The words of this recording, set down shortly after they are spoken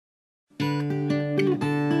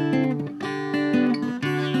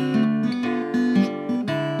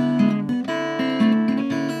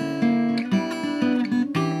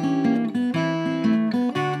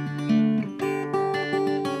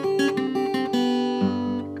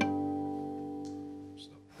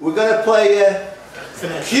to play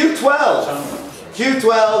Q12.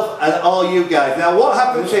 Q12 and all you guys. Now what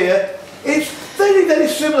happens here, it's very, very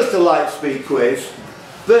similar to LightSpeed Quiz,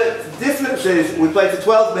 but the difference is we play for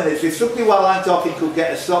 12 minutes. If somebody while I'm talking could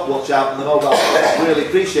get a stopwatch out on the mobile, I'd really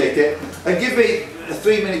appreciate it. And give me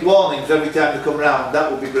 3-minute warnings every time they come round,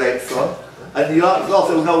 that would be great fun. And you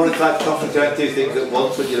also know what it's like to concentrate on 2 things at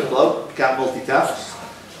once when you're a bloke, you can't multitask.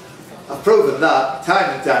 I've proven that time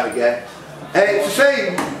and time again. It's the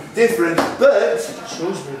same difference, but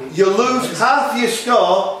you lose half your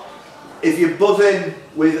score if you buzz in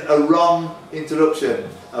with a wrong interruption,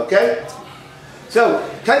 okay? So,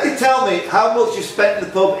 can you tell me how much you spent in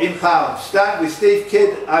the pub in pounds? Starting with Steve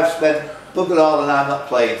Kidd, I've spent bugger all and I'm not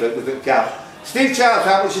playing, so it doesn't count. Steve Charles,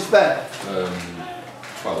 how much you spent?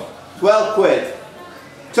 12. 12 quid.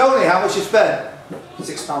 Tony, how much you spent?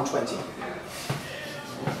 £6.20.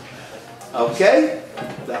 Okay,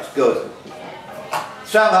 that's good.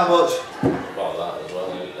 Sam, how much? About that as well.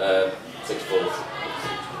 6.40.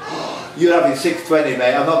 You're having 6.20,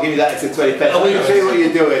 mate. I'm not giving you that extra 20 pence. I can see what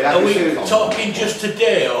you're doing. Are we talking just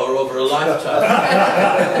today or over a lifetime?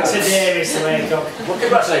 Today is the way to go. Well,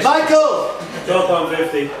 congratulations. Michael!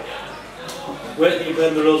 £12.50. Wait till you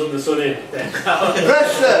burn the rose in the sun in.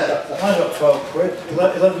 Preston! I got 12 quid.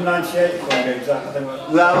 11.98 if I'm exact. I think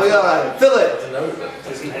Well, we're alright. Philip!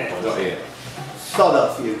 Not here. Sod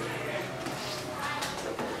off you.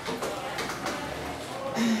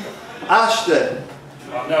 Ashton!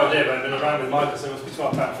 I've no idea, but I've been around with Michael, so it must be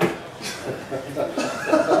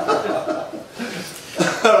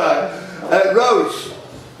 £12.50. Alright. Rose!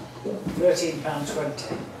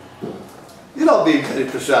 £13.20. You're not being very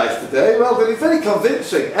precise today. Well, but it's very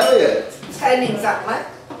convincing. Elliot? 10 exactly.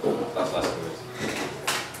 That's less than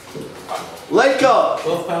Laycock!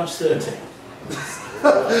 £12.30.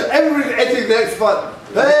 Everybody's edging the next one.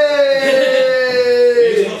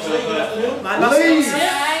 Hey! Lee!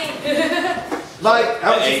 Mike,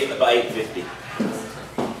 how much? About 8.50.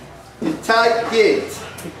 You tight git.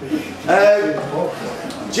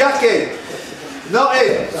 Jackie, not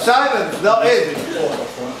in. Simon's not in.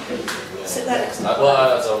 Sit there next to me.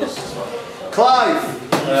 well, that's almost as well. Clive,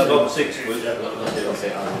 About 6 quid. if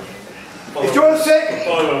you want to sit.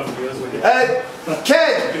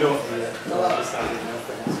 Ken,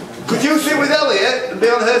 could you sit with Elliot and be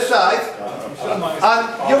on her side? And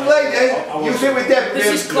young lady, you sit with Deb. This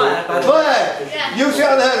is Claire, by the way. Claire, you sit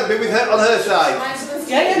on her and be with her on her side.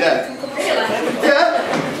 Yeah. Yeah. Really?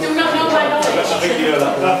 Yeah. Do not know my knowledge.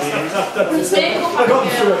 I got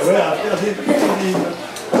them through it away.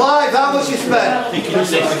 Clive, how much you spent?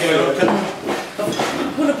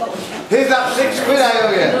 Here's that 6 quid I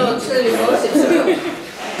owe you. No, it's really was.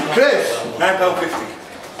 Chris, £9.50.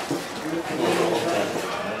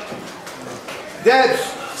 Debs,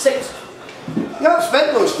 6. you haven't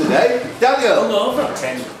spent much today. Daniel? No, over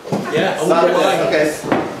 10. Yeah, Okay.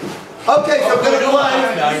 Okay, so I'm going to play.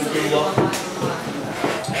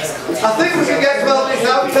 I think we can get 12 minutes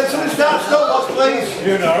out. Can somebody start stopwatch, please? You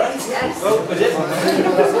doing alright? Yes. Oh, was it?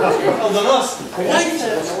 Hold on us.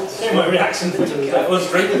 My reaction to that was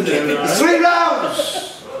drinking doing alright. 3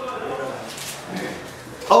 rounds!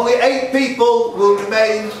 Only 8 people will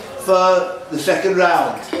remain for the second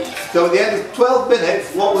round. So at the end of 12 minutes,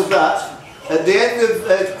 what was that? At the end of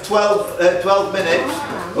 12 minutes,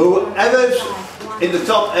 whoever's in the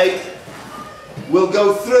top 8 will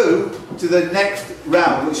go through to the next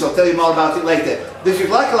round, which I'll tell you more about it later. This is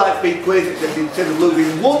like a LightSpeed Quiz, except instead of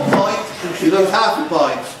losing 1 point, you lose half a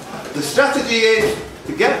point. The strategy is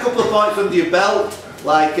to get a couple of points under your belt,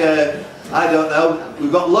 like, I don't know,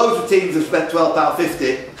 we've got loads of teams who've spent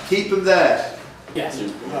 £12.50, keep them there. Yes.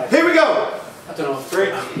 Here we go! I don't know,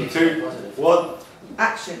 3, 2, 1.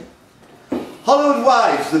 Action. Hollywood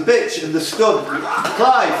Wives, The Bitch and the Stunt.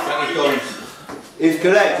 Clive is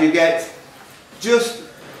correct. You get just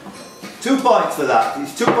 2 points for that.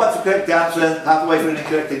 It's 2 points for correct answer, halfway for an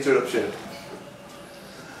incorrect interruption.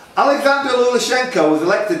 Alexander Lukashenko was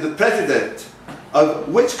elected the president of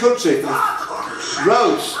which country?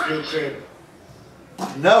 Rose. Ukraine.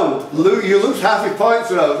 No, you lose half your points,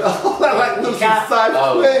 Rose. Oh, that's like losing 5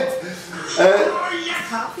 quid.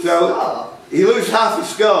 So he loses half his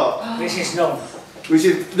score. This is none. Which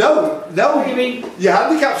is no. What do you mean? Your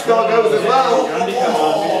handicap score goes as well.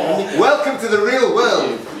 Welcome to the real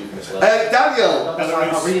world. Daniel.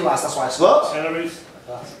 I realised that's why I What? stopped. Belarus.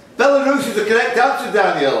 Belarus is the correct answer,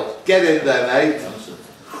 Daniel. Get in there, mate.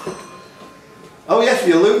 Oh yes,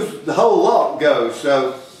 you lose the whole lot goes.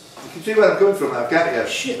 So you can see where I'm coming from now, can't you?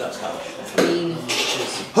 Shit, that's harsh.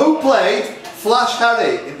 Who played Flash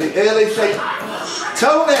Harry in the early 60s?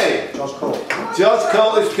 Tony! George Cole. George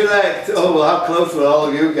Cole is correct. Oh, well, how close were all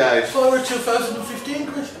of you guys? Oh, we're 2015,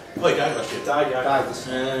 Chris. Oh, he died last year. Died this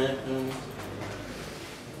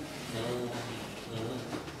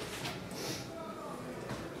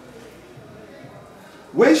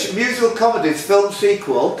Which musical comedy's film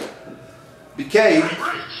sequel became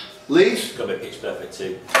Lee's? Got a bit Pitch Perfect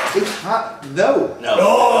too. No.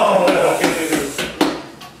 No.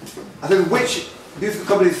 I said which musical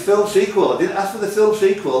comedy's film sequel? I didn't ask for the film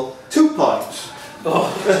sequel. 2 points. You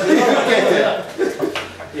get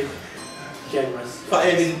it. Generous. But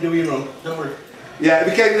Amy didn't do you wrong. Don't worry. Yeah, it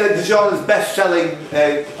became the genre's best-selling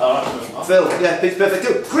film. Yeah, Pitch Perfect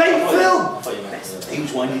 2. Great film! He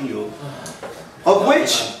was winding you up. Of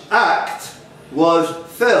which act was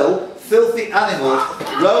Phil, Filthy Animals,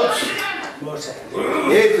 Rhodes?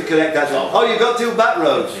 Here's the correct answer. Oh, you got 2 back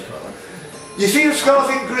roads. You see the scores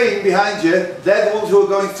in green behind you? They're the ones who are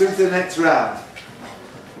going through to the next round.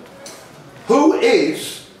 Who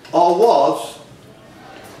is, or was,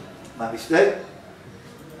 my mistake,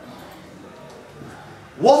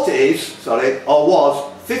 what is, sorry, or was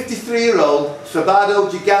 53-year-old Sabado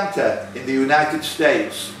Giganta in the United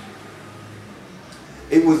States?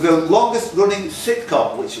 It was the longest running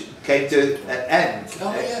sitcom which came to an end.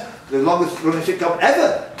 Oh, yeah. The longest running sitcom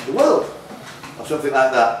ever in the world. Or something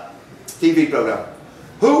like that. TV programme.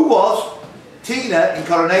 Who was Tina in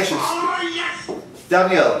Coronation Street?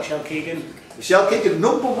 Daniel. Michelle Keegan. Michelle Keegan,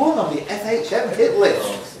 #1 on the FHM hit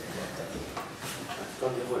list.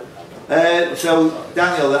 So,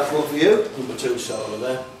 Daniel, that's one for you. #2 solo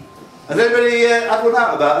there. Has anybody had one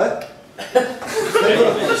out about her? You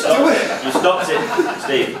stopped it,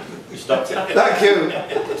 Steve. You stopped it. Thank you.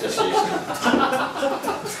 Just so you know.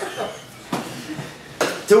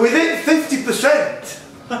 To within 50%.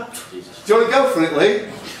 Jesus. Do you want to go for it, Lee?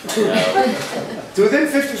 No. To within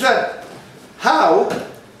 50%. How,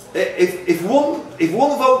 if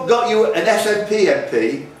one vote got you an SNP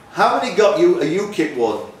MP, how many got you a UKIP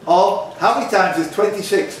one? Or how many times does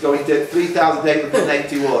 26 go into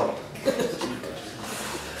 3,881?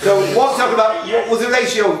 So what talking about, what was the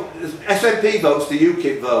ratio SNP votes to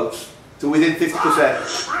UKIP votes to within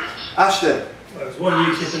 50%? Ashton? Well, it was 1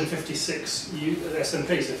 UKIP and 56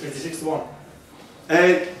 SNP, so 56 to 1.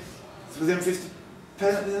 It's within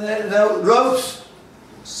 50%, no, Rhodes?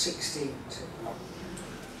 16.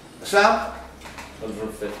 Sam?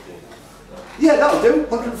 150. Yeah, that'll do,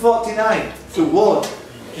 149 to 1.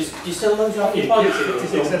 Do you still lose your Yeah, points?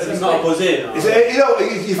 56 It's not a buzz in. Is it, you're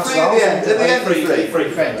free at the end. At the end you're free.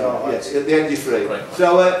 Friend, all right. Yes, at the end you're free. Right. So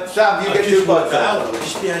Sam, you get 2 points.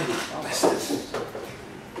 Just behind you.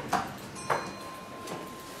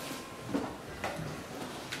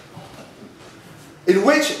 In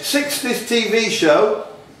which 60s TV show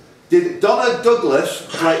did Donna Douglas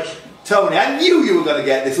play Tony? I knew you were going to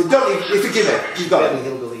get this one. Don't you? It's a gimme. You've got Beverly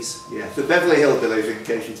it. Hillbillies. Yeah, the Beverly Hillbillies, in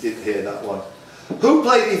case you didn't hear that one. Who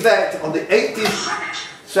played Yvette on the 80s?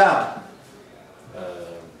 Sam.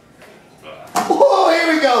 Oh, here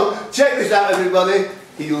we go. Check this out, everybody.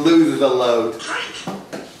 He loses a load.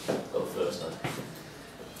 Go first then.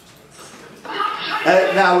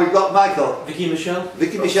 Now we've got Michael. Vicky Michelle.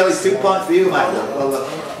 Vicky Michelle is 2 points for you, Michael. Well done.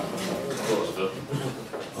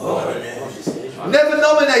 Never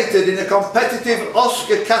nominated in a competitive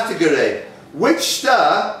Oscar category. Which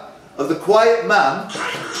star of The Quiet Man,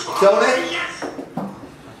 Tony?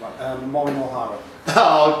 Maureen O'Hara.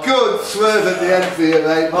 Oh, good swerve at the end for you,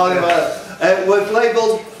 mate. Morning, was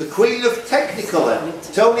labelled the Queen of Technicolor.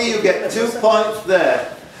 Tony, you get 2 points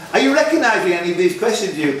there. Are you recognising any of these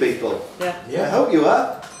questions, you people? Yeah. I hope you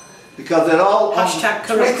are. Because they're all Hashtag on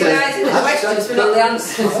correct. Twitter. Recognising the questions, but not the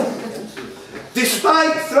answers.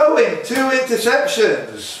 Despite throwing 2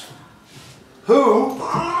 interceptions, who?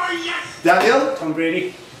 Daniel? Tom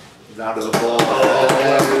Brady. Round of applause.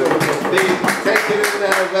 Taking it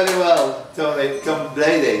there very well, Tony. Tom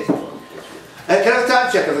Brady. Can I have a time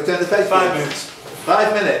check as I turn the page? 5 minutes.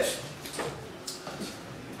 5 minutes.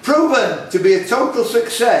 Proven to be a total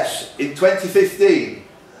success in 2015,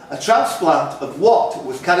 a transplant of what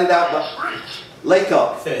was carried out by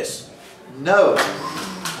Laycock? Face. No.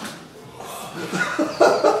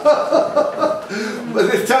 But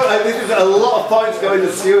this is a lot of points going to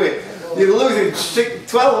Stewie. You're losing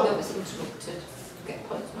 12. No, it's instructed. Get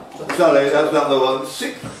points, not points. Sorry, that's not the one.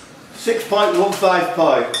 6.15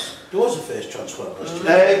 points. There was a face transplant last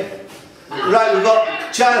year. Right, we've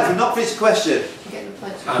got Charles. We've not finished the question. Get the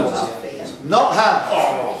points, not points. Not hand.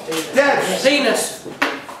 Debs. Penis.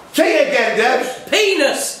 Say it again, Debs.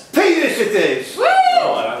 Penis. Penis it is. Woo! A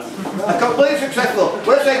complete successful.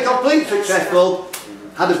 When I say complete successful,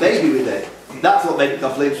 had a baby with it. That's what makes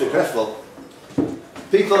completely successful.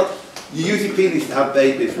 People, you use your penis to have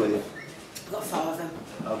babies with. I've got 4 of them.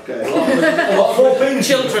 Okay. Four penises.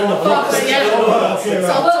 Children.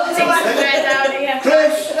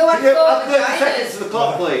 Chris, can you add 30 seconds to the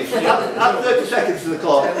clock, please? Add 30 seconds to the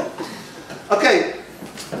clock. Okay.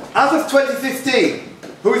 As of 2015,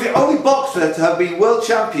 who is the only boxer to have been world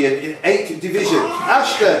champion in 8 divisions?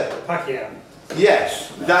 Ashton. Pacquiao.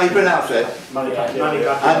 Yes. Is that how you pronounce it? Manny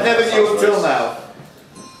Pacquiao. I never knew until now.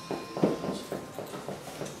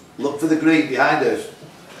 Look for the green behind us.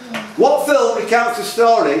 What film recounts the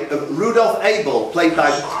story of Rudolph Abel, played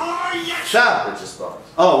by Sam?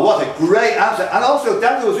 Oh, what a great answer. And also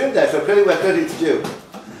Daniel was in there, so clearly we're credit to you.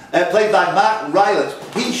 Played by Mark Rylance.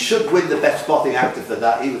 He should win the best supporting actor for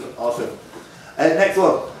that. He was awesome. Next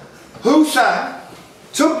one. Who sang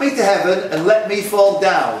Took Me to Heaven and Let Me Fall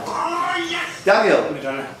Down? Daniel.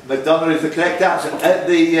 Madonna. Madonna is the correct answer. At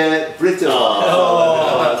the Brit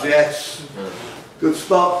Awards. Yes. Good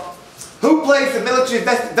spot. Who plays the military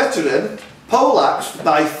veteran poleaxed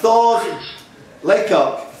by Thor's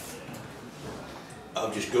Laycock?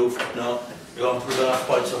 I'll just go for it. No. Go on for the half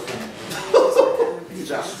points off him.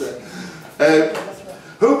 Disaster.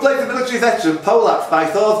 Who plays the military veteran poleaxed by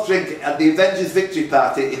Thor's drink at the Avengers victory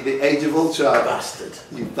party in the Age of Ultron? Bastard.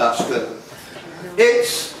 You bastard.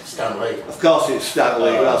 It's, Stanley. of course it's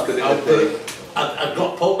Stanley. Who else could it be? I've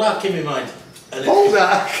got Poldark in my mind.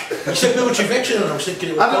 Poldark? You said military veteran and I was thinking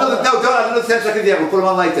it was No, don't add another 10 seconds yet, we'll put them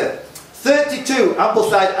on later. 32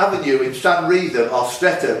 Ambleside Avenue in Stanreatham or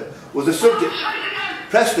Streatham was the subject.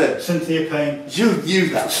 Preston. Cynthia Payne. You knew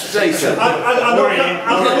that straight up. I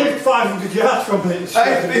lived 500 yards from it. It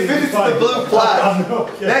finished with the blue plaque.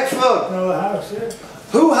 Next one. No, the house, yeah.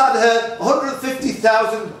 Who had her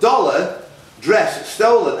 $150,000 dress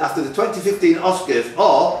stolen after the 2015 Oscars,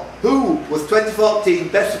 or who was 2014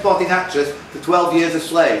 Best Supporting Actress for 12 Years a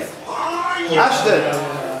Slave? Ashton.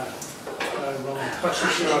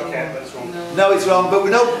 Patricia Arquette, that's wrong. No, it's wrong, but we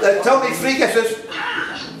know. Tony, 3 guesses.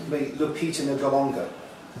 Lupita Nyong'o.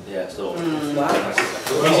 Yeah, so.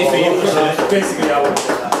 Easy for you. Basically, I would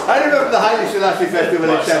say that. I remember the Haile Selassie Festival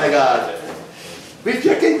in Senegal. Beef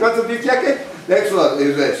checking? Got some beef checking? Next one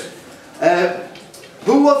is this.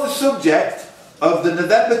 Who was the subject of the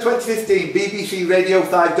November 2015 BBC Radio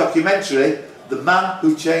 5 documentary, The Man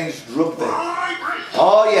Who Changed Rugby?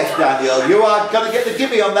 Oh yes, Daniel, you are going to get the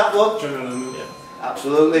gimme on that one.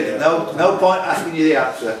 Absolutely, no point asking you the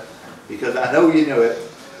answer, because I know you knew it.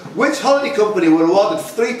 Which holiday company were awarded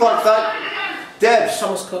 3.5... Debs.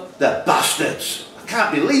 Thomas Cook. The bastards. I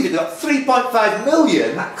can't believe it, they got 3.5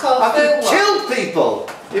 million after killed people.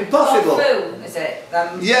 Impossible. Corfu, is it?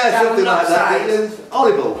 Yeah, something like that. It's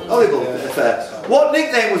horrible, horrible affair. What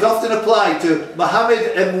nickname was often applied to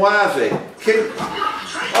Mohammed Emwazi?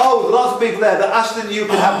 Oh, lots of people there, but Ashton, you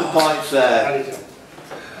can have the points there.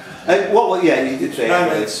 Yeah, you did say 9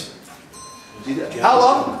 minutes. How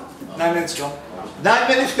long? 9 minutes, John. 9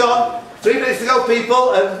 minutes gone. 3 minutes to go,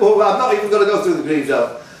 people. And I'm not even going to go through the green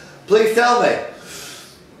zone. Please tell me.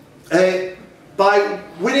 By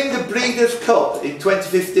winning the Breeders' Cup in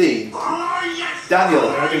 2015,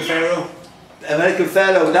 Daniel. American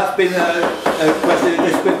Pharaoh. That's been a question in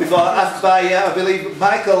this quiz before, asked by, I believe,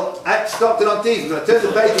 Michael at Stockton on TV. I'm going to turn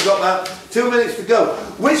the page, we've got about 2 minutes to go.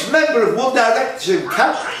 Which member of One Direction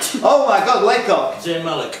can... Oh my God, Laycock. Zayn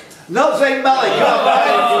Malik. Not Zayn Malik.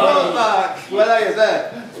 Well, Mark. Where are you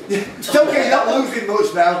there? It's okay, you're not losing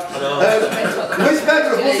much now. Which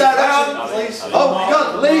member of One Direction? Oh my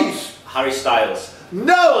God, Lee's. Harry Styles.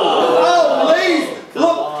 No! Oh, Lee's.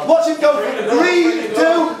 Look, watch him go from green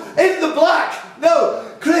to in the black. No,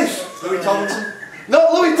 Chris. Louis Tomlinson.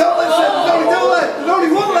 Not Louis Tomlinson. There's only 2 left. There's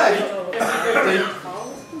only 1 left.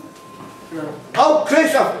 Oh,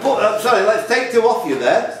 Chris, I've put. Sorry, let's take 2 off you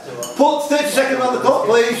there. Put 30 seconds on the clock,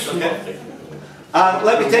 please. And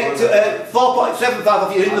let me take 4.75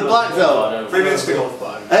 off you in the black zone. 3 minutes to go.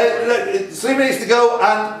 3 minutes to go,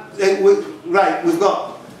 and we've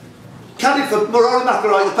got Caddy for Rory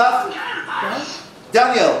McIlroy, the path.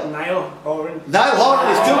 Daniel. Niall Horan. Niall Horan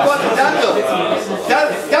is 2 points for Daniel.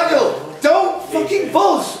 Daniel, don't fucking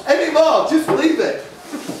buzz anymore, just leave it.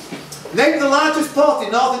 Name the largest port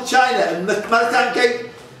in northern China and the maritime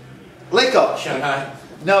gate. Laycock. Shanghai.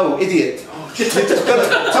 No, idiot. You're just got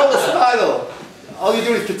a total spiral. All you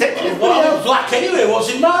do is protect it. Well, I'm black anyway, what's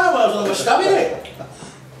in mine? I was only stabbing it.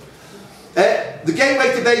 The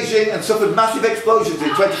gateway to Beijing and suffered massive explosions in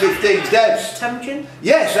 2015. Debs. Temujin?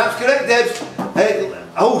 Yes, that's correct, Debs.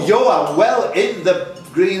 Oh, you are well in the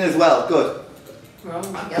green as well. Good. Wrong,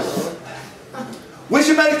 yellow. Which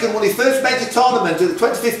American won his first major tournament at the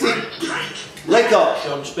 2015 Laycock?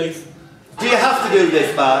 Sean Spieth. Do you have to do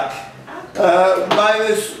this, Mark?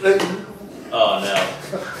 Minus... Oh no.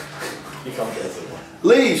 You can't get it.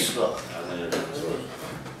 Lees.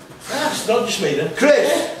 It's not just me then. Chris.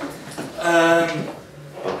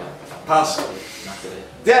 Pass.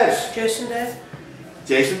 Des. Jason Dave.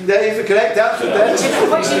 Jason Day is the correct answer, Des.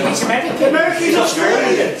 It's American. He's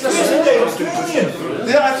Australian. He's Australian.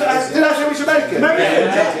 Did I say which American?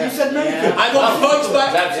 You said American. I got the points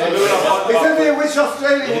back. He said here which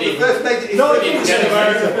Australian was the first major... No, you didn't say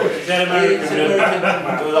American.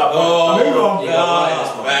 Oh, Move on.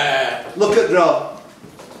 Look at draw.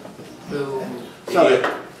 Sorry.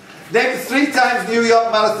 Name the 3 times New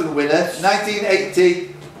York Marathon winner,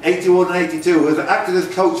 1980, 81 and 82, who has acted as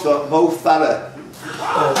coach for Mo Farah.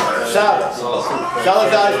 Sam.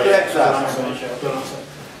 Salazar is correct, Sam.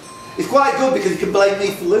 It's quite good because you can blame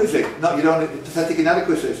me for losing, not your own pathetic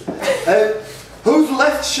inadequacies. Whose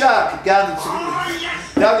left shark garnered...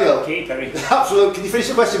 Daniel. Absolutely. Can you finish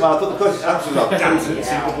the question, Mark? Put the question answers on.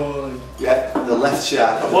 Yeah, the left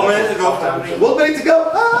shark. 1 minute to go. 1 minute to go.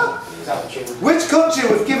 Ah. Which country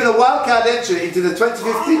was given a wildcard entry into the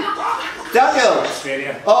 2015? Daniel.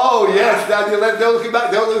 Australia. Oh yes, Daniel. Don't looking back.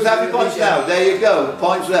 Don't lose happy points now. There you go.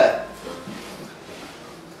 Points there.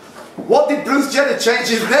 What did Bruce Jenner change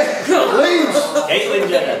his name? Leaves. Caitlyn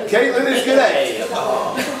Jenner. Caitlyn is correct.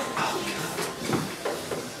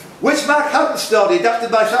 Which Mark Houghton story adapted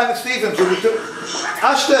by Simon Stevens?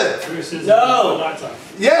 Ashton. No.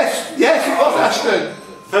 Yes, yes, it was Ashton.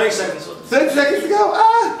 30 seconds. 30 seconds to go.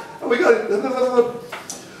 Ah, we got it.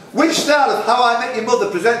 Which star of How I Met Your Mother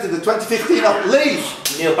presented the 2015 Leaves?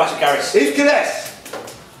 Neil Patrick Harris. Is correct.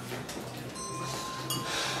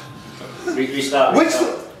 Restart. Which?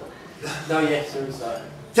 No, yes, restart.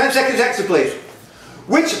 10 seconds extra, please.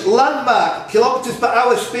 Which landmark kilometres per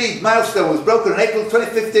hour speed milestone was broken in April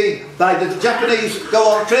 2015 by the Japanese? Go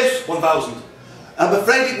on, Chris. 1,000. I'm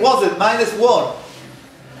afraid it wasn't.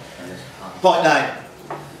 -1.9.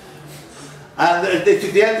 And this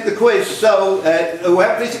is the end of the quiz, so we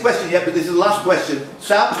haven't finished the question yet, but this is the last question.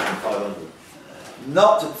 Sam? 500.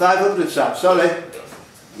 Not 500, Sam, sorry.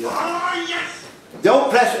 Don't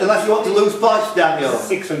press unless you want to lose points, Daniel.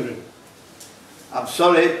 600. I'm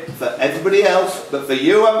sorry for everybody else, but for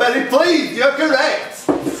you I'm very pleased, you're correct.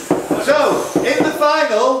 So, in the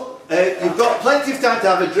final, you've got plenty of time to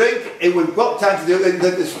have a drink. We've got time to do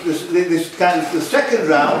this kind of the second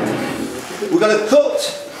round. We're going to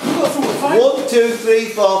cut 1, 2, 3,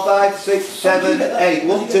 4, 5, 6, 7, 8.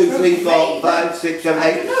 1, 2, 3, 4, 5, 6, 7,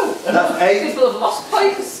 8. That's 8. People have lost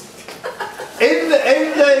points. In the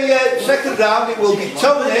second round, it will be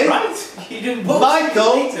Tony,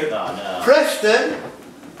 Michael, Preston,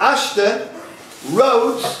 Ashton,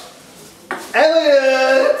 Rhodes,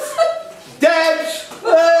 Elliot, Debs,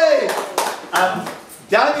 hey, and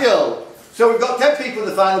Daniel. So we've got 10 people in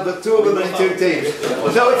the final, but 2 of them are in 2 teams.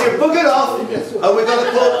 So if you bugger off, and we're going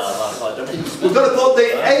to put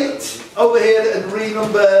the 8 over here and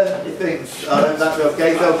renumber things. That's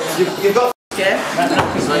okay. So you've got. Yeah. I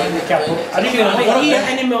didn't even know.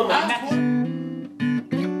 Any moment.